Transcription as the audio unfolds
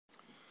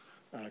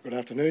Good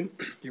afternoon.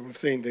 You will have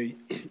seen the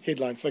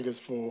headline figures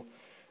for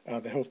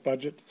the health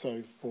budget,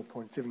 so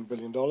 $4.7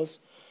 billion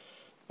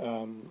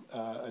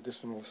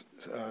additional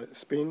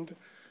spend.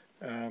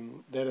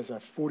 That is a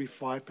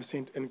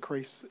 45%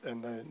 increase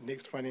in the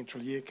next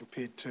financial year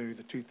compared to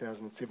the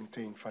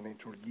 2017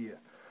 financial year.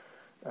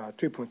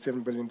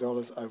 $2.7 billion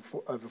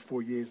over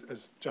 4 years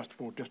is just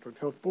for district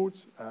health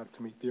boards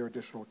to meet their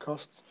additional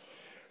costs.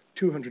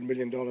 $200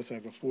 million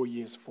over 4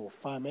 years for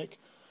Pharmac.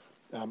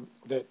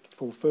 That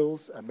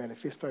fulfils a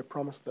manifesto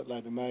promise that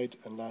Labor made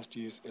in last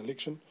year's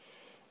election,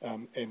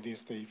 and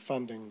there's the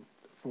funding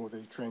for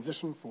the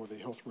transition for the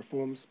health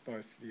reforms,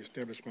 both the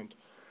establishment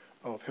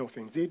of Health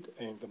NZ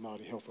and the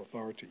Māori Health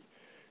Authority.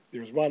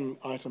 There is one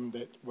item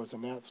that was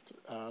announced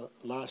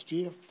last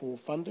year for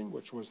funding,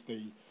 which was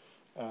the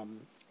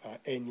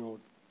annual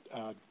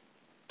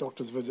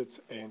doctor's visits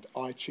and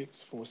eye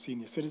checks for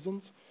senior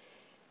citizens.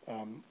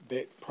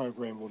 That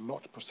program will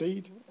not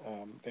proceed.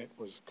 That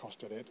was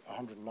costed at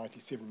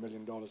 $197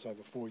 million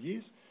over 4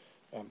 years.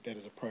 That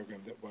is a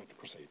program that won't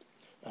proceed.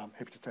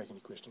 Happy to take any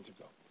questions you've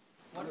got.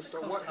 What does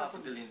it cost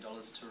 $500 million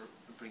to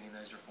bring in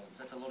those reforms?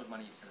 That's a lot of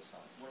money you've set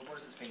aside. What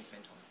is it being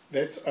spent on?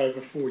 That's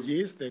over 4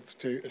 years. That's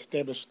to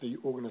establish the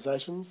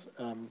organisations,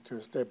 to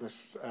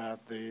establish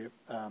their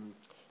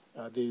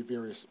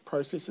various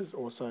processes,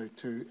 also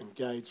to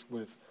engage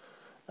with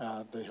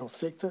the health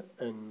sector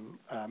and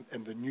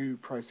the new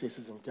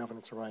processes and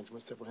governance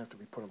arrangements that will have to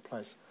be put in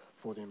place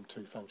for them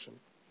to function.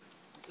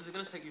 Is it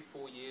going to take you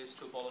 4 years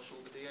to abolish all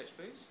the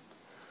DHBs?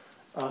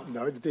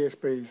 No, the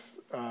DHBs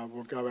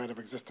will go out of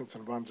existence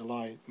on 1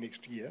 July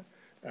next year,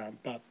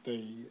 but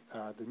the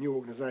new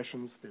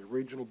organisations, the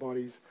regional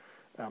bodies,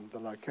 the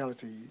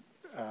locality,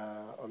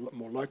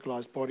 more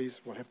localised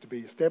bodies will have to be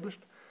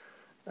established,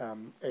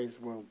 as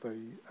will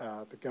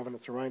the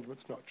governance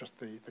arrangements, not just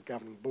the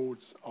governing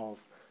boards of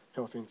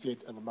Health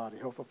NZ and the Māori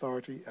Health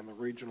Authority and the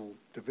regional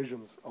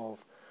divisions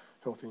of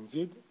Health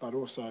NZ, but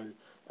also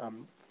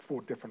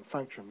for different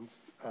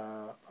functions.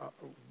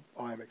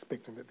 I am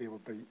expecting that there will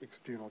be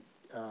external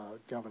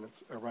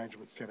governance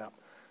arrangements set up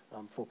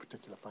for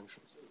particular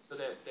functions. So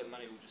that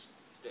money will just,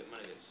 that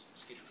money that's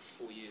scheduled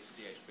for 4 years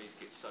for DHBs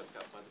gets soaked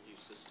up by the new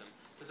system.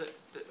 Does it,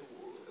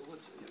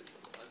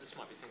 this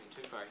might be thinking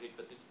too far ahead,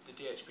 but the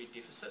DHB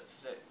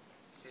deficits,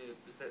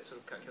 is that sort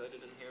of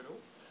calculated in here at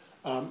all?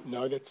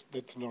 No, that's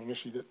not an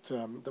issue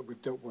that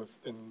we've dealt with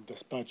in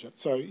this budget.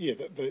 So yeah,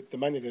 the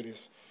money that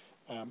is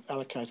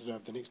allocated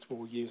over the next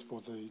 4 years for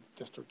the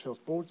district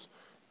health boards,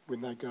 when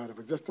they go out of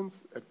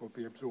existence, it will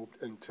be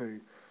absorbed into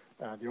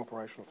the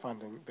operational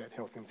funding that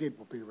Health NZ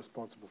will be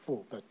responsible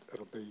for. But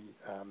it'll be,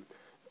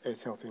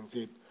 as Health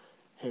NZ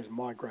has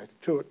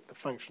migrated to it, the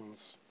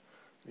functions,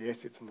 the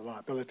assets and the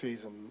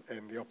liabilities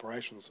and the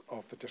operations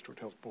of the district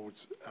health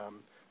boards,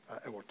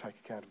 it will take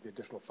account of the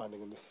additional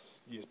funding in this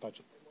year's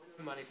budget.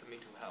 Money for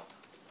mental health?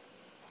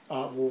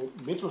 Well,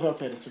 mental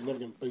health had a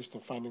significant boost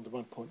in funding, the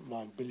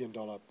 $1.9 billion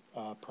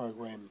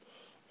program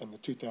in the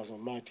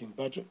 2019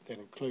 budget. That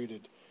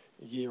included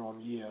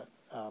year-on-year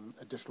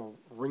additional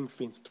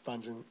ring-fenced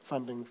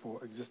funding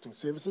for existing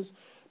services,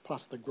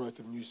 plus the growth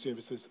of new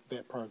services.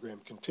 That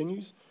program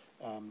continues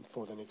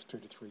for the next 2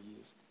 to 3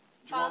 years.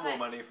 Did you want more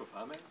money for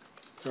farming?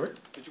 Sorry?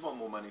 Did you want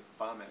more money for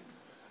farming?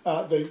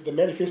 The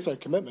manifesto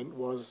commitment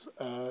was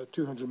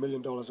 $200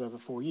 million over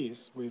 4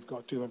 years. We've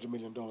got $200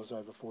 million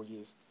over 4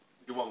 years.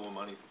 You want more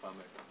money for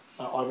farming?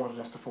 I wanted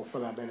us to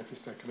fulfil our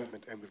manifesto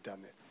commitment, and we've done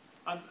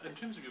that. In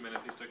terms of your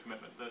manifesto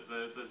commitment,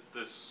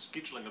 the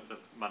scheduling of the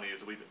money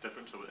is a wee bit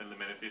different to in the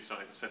manifesto. I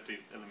think it's 50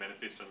 in the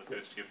manifesto in the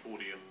first year,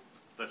 40, and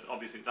this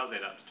obviously it does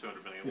add up to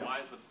 200 million. Yeah. Why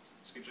is the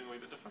scheduling a wee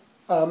bit different?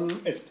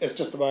 It's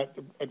just the way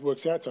it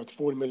works out. So it's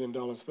 $40 million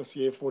this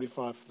year,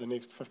 45 for the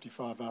next,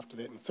 55 after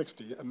that, and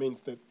 60. It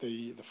means that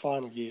the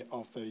final year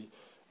of the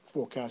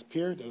forecast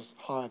period is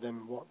higher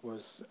than what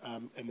was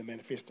in the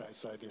manifesto.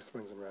 So there's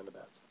swings and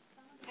roundabouts.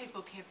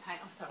 People campaign.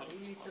 Oh, sorry,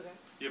 you still go.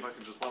 Yeah, if I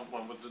can just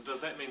one. Does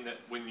that mean that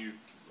when you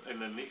in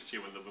the next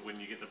year when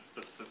you get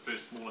the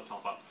first smaller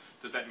top up,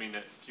 does that mean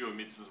that fewer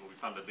medicines will be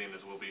funded then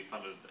as will be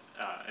funded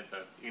at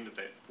the end of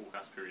that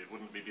forecast period?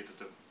 Wouldn't it be better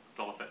to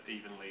dollop it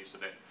evenly so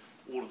that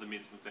all of the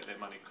medicines that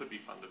money could be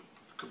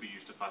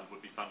used to fund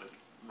would be funded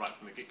right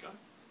from the get go?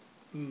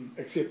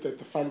 Except that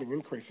the funding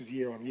increases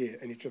year on year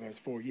in each of those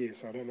 4 years.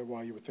 So I don't know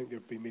why you would think there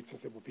would be medicines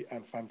that would be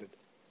unfunded.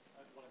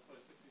 Well, I suppose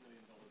 $60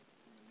 million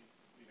in the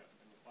next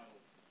in the final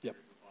yep.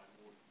 period would buy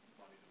more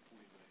money than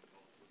 $40 million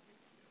would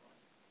next year,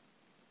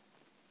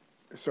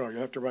 right? Sorry,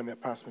 you'll have to run that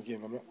past me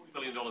again. $40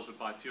 million would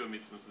buy fewer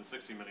medicines than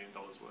 $60 million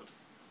would.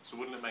 So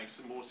wouldn't it make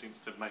more sense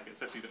to make it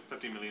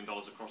 $50 million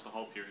across the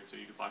whole period, so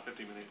you could buy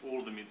 $50 million, all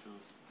of the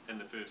medicines in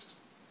the first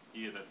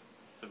year that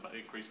the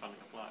increased funding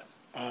applies?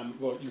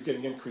 Well, you're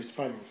getting increased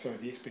funding, so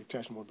the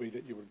expectation would be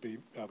that you would be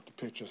able to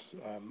purchase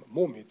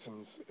more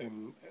medicines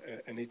in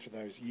each of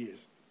those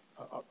years.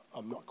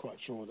 I'm not quite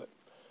sure that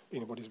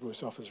anybody's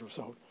worse off as a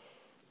result.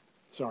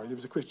 Sorry, there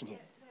was a question here.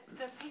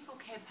 The people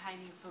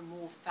campaigning for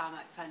more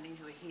Pharmac funding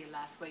who were here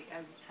last week, I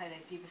would say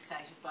they're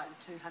devastated by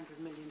the $200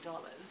 million.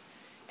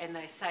 and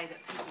they say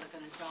that people are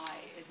going to die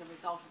as a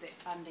result of that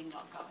funding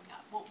not going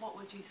up. What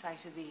would you say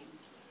to them?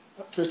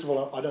 First of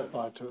all, I don't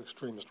buy into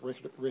extremist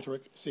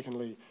rhetoric.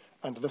 Secondly,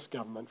 under this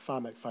government,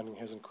 Farmac funding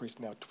has increased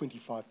now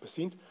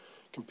 25%.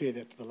 Compare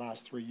that to the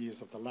last 3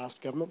 years of the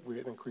last government, where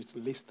it increased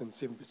less than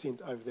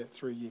 7% over that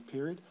 3-year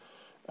period.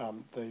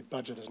 The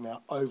budget is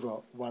now over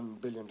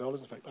 $1 billion, in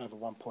fact over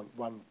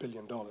 $1.1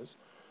 billion.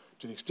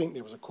 To the extent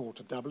there was a call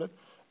to double it,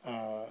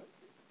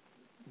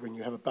 when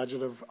you have a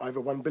budget of over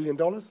 $1 billion,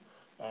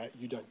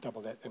 you don't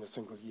double that in a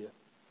single year.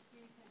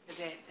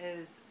 That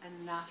is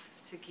enough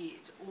to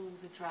get all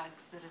the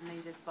drugs that are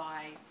needed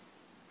by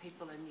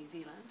people in New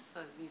Zealand for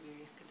their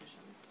various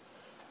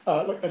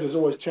conditions? Look, it is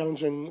always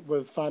challenging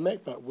with Farmac,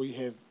 but we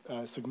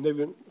have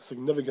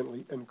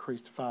significantly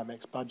increased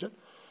Farmac's budget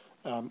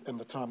in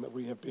the time that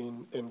we have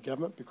been in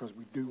government, because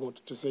we do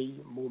want to see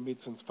more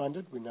medicines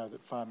funded. We know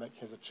that Farmac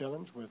has a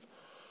challenge with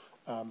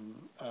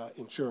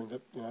ensuring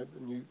that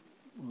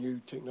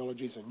new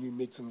technologies and new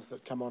medicines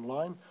that come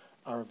online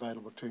are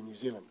available to New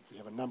Zealand. We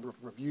have a number of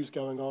reviews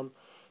going on,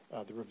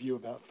 the review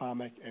about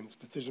Farmac and its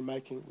decision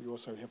making. We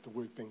also have the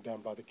work being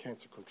done by the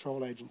Cancer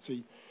Control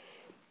Agency,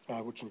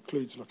 which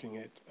includes looking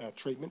at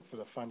treatments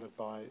that are funded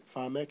by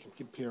Farmac and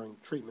comparing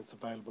treatments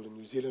available in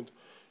New Zealand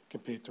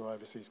compared to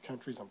overseas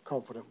countries. I'm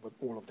confident with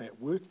all of that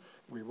work,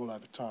 we will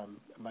over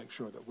time make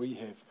sure that we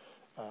have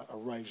a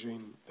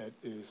regime that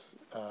is,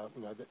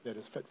 that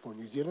is fit for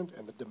New Zealand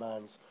and the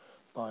demands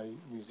by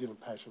New Zealand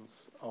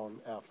patients on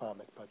our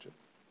Farmac budget.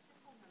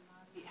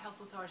 The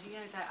Health Authority,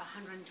 that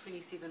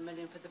 127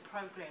 million for the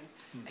programs,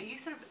 are you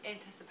sort of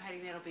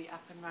anticipating that'll be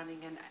up and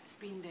running and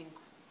spending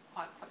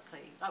quite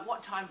quickly? Like,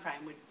 what time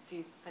frame do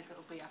you think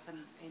it'll be up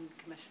and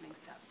commissioning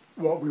stuff?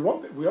 Well, we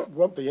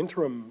want the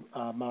interim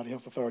Māori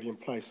Health Authority in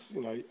place,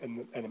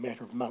 in a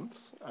matter of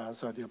months.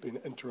 So there'll be an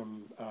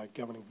interim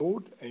governing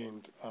board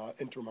and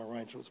interim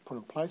arrangements put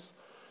in place.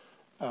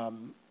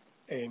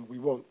 And we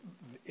want,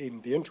 in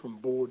the interim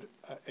board,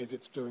 as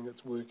it's doing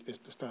its work, is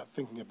to start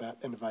thinking about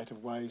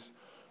innovative ways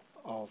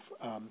of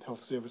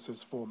health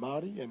services for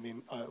Māori, and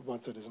then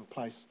once it is in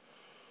place,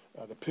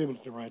 the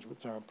permanent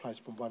arrangements are in place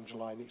from 1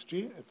 July next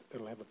year.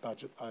 It'll have a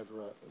budget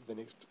over the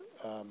next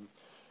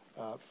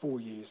 4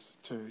 years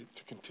to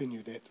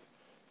continue that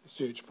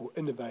search for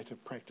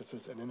innovative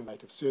practices and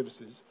innovative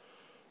services.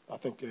 I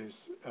think,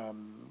 as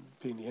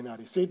Peeni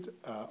Henare said,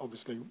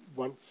 obviously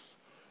once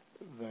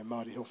the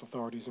Māori Health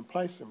Authority is in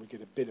place and we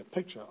get a better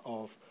picture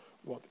of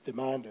what the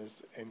demand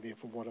is and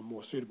therefore what a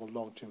more suitable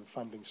long-term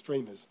funding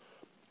stream is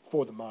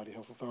for the Māori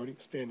Health Authority,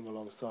 standing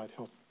alongside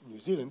Health New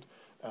Zealand,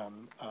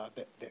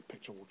 that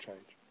picture will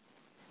change.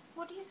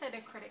 What do you say to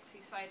critics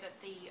who say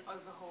that the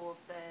overhaul of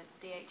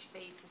the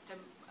DHB system,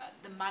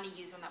 the money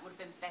used on that would have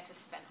been better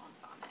spent on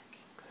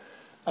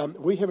Farmac?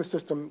 We have a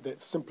system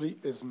that simply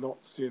is not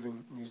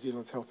serving New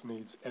Zealand's health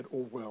needs at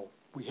all well.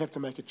 We have to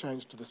make a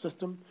change to the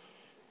system.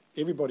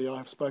 Everybody I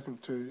have spoken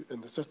to in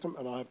the system,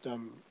 and I've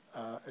done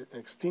an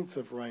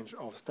extensive range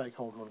of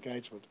stakeholder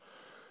engagement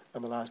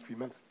in the last few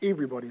months,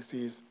 everybody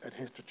says it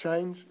has to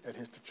change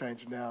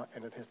now,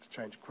 and it has to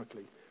change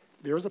quickly.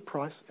 There is a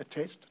price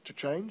attached to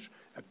change.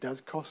 It does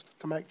cost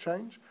to make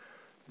change.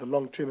 The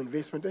long-term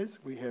investment is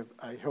we have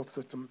a health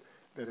system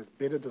that is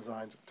better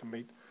designed to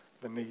meet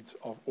the needs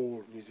of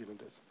all New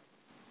Zealanders.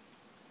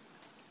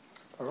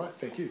 All right,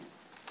 thank you.